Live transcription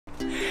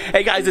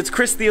Hey guys, it's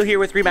Chris Thiel here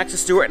with Remax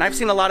Stewart, and I've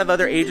seen a lot of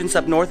other agents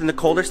up north in the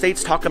colder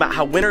states talk about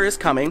how winter is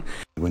coming.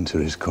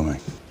 Winter is coming.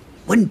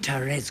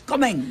 Winter is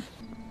coming.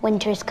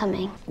 Winter is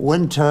coming.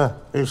 Winter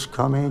is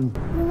coming.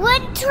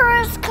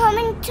 Winter is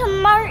coming to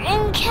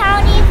Martin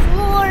County,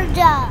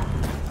 Florida.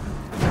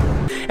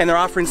 And they're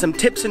offering some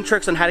tips and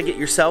tricks on how to get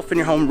yourself and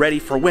your home ready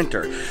for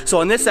winter.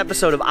 So on this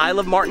episode of I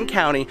Love Martin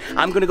County,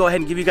 I'm going to go ahead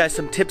and give you guys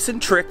some tips and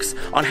tricks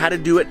on how to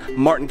do it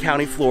Martin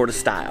County, Florida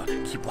style.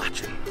 Keep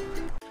watching.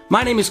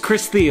 My name is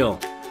Chris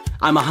Thiel.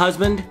 I'm a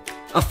husband,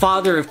 a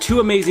father of two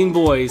amazing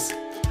boys,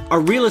 a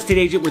real estate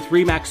agent with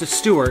Remax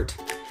Stewart,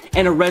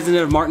 and a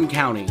resident of Martin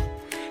County.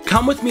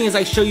 Come with me as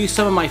I show you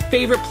some of my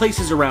favorite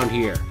places around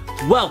here.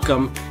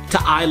 Welcome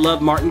to I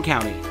Love Martin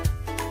County.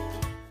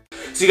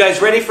 So you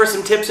guys ready for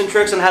some tips and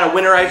tricks on how to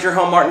winterize your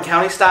home Martin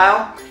County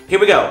style? Here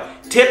we go.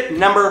 Tip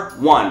number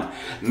 1.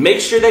 Make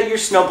sure that your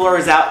snowblower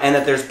is out and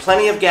that there's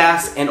plenty of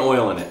gas and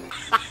oil in it.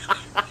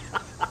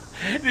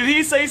 Did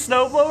he say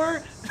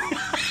snowblower?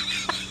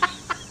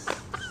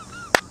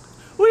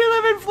 We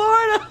live in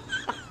Florida.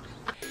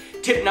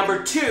 Tip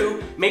number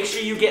 2, make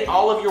sure you get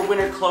all of your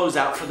winter clothes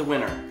out for the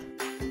winter.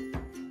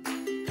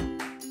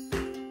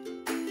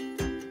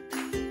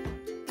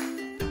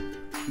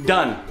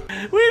 Done.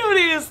 We don't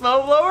need a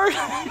snowblower.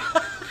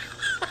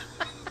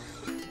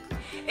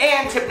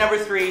 And tip number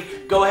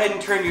 3, go ahead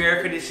and turn your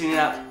air conditioning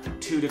up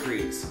 2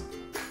 degrees.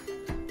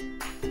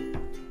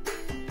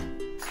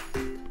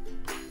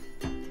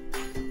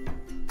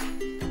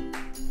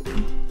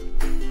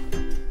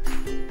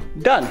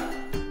 Done.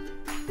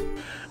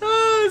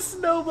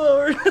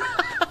 Snowblower.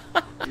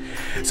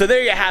 So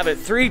there you have it,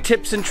 3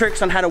 tips and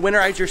tricks on how to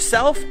winterize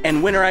yourself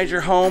and winterize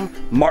your home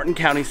Martin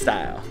County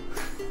style.